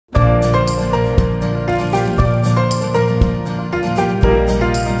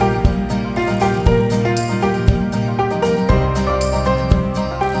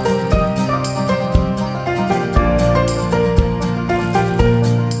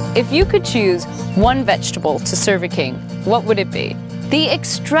If you could choose one vegetable to serve a king, what would it be? The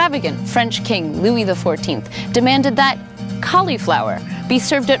extravagant French king Louis XIV demanded that cauliflower be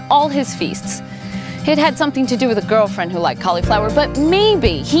served at all his feasts. It had something to do with a girlfriend who liked cauliflower, but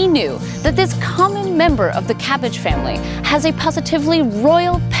maybe he knew that this common member of the cabbage family has a positively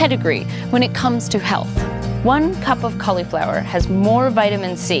royal pedigree when it comes to health. 1 cup of cauliflower has more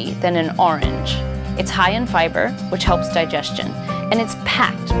vitamin C than an orange. It's high in fiber, which helps digestion, and it's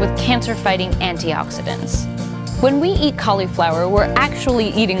packed with cancer-fighting antioxidants. When we eat cauliflower, we're actually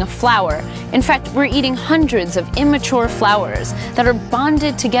eating a flower. In fact, we're eating hundreds of immature flowers that are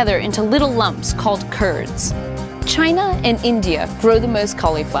bonded together into little lumps called curds. China and India grow the most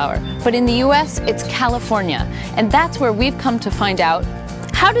cauliflower, but in the US, it's California, and that's where we've come to find out,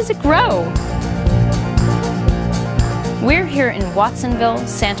 how does it grow? We're here in Watsonville,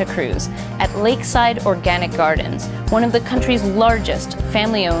 Santa Cruz, at Lakeside Organic Gardens, one of the country's largest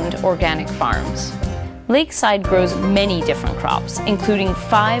family-owned organic farms. Lakeside grows many different crops, including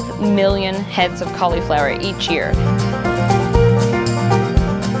 5 million heads of cauliflower each year.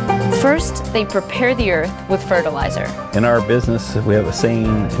 First, they prepare the earth with fertilizer. In our business, we have a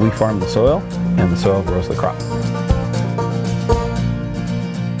saying, we farm the soil, and the soil grows the crop.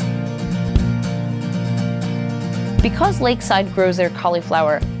 Because Lakeside grows their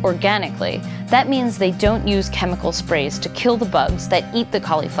cauliflower organically, that means they don't use chemical sprays to kill the bugs that eat the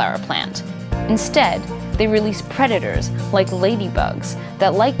cauliflower plant. Instead, they release predators like ladybugs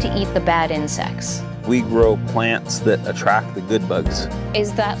that like to eat the bad insects. We grow plants that attract the good bugs.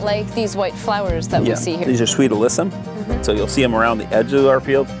 Is that like these white flowers that we see here? These are sweet alyssum, so you'll see them around the edge of our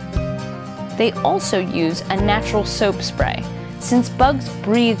field. They also use a natural soap spray. Since bugs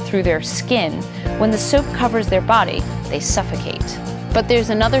breathe through their skin, when the soap covers their body, they suffocate. But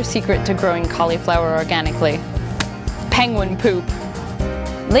there's another secret to growing cauliflower organically: penguin poop.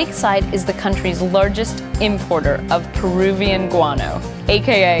 Lakeside is the country's largest importer of Peruvian guano,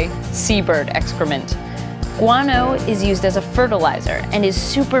 aka seabird excrement. Guano is used as a fertilizer and is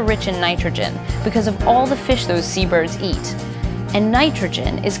super rich in nitrogen because of all the fish those seabirds eat. And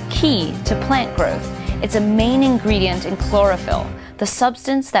nitrogen is key to plant growth. It's a main ingredient in chlorophyll, the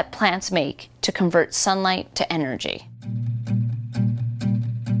substance that plants make to convert sunlight to energy.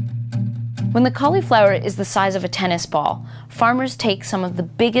 When the cauliflower is the size of a tennis ball, farmers take some of the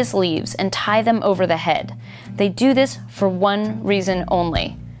biggest leaves and tie them over the head. They do this for one reason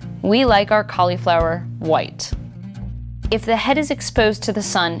only. We like our cauliflower white. If the head is exposed to the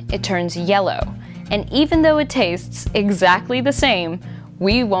sun, it turns yellow. And even though it tastes exactly the same,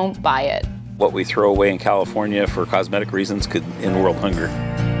 we won't buy it. What we throw away in California for cosmetic reasons could end world hunger.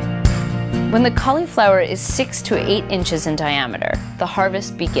 When the cauliflower is 6 to 8 inches in diameter, the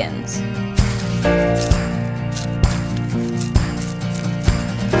harvest begins.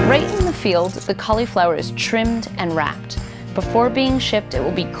 Right in the field, the cauliflower is trimmed and wrapped. Before being shipped, it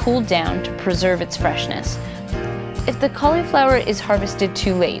will be cooled down to preserve its freshness. If the cauliflower is harvested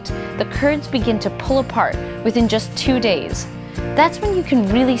too late, the curds begin to pull apart within just 2 days. That's when you can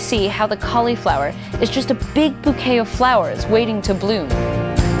really see how the cauliflower is just a big bouquet of flowers waiting to bloom.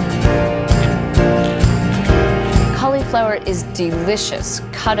 Cauliflower is delicious,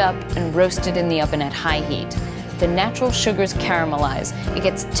 cut up and roasted in the oven at high heat. The natural sugars caramelize, it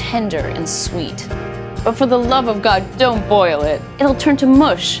gets tender and sweet. But for the love of God, don't boil it. It'll turn to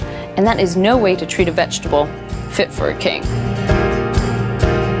mush, and that is no way to treat a vegetable fit for a king.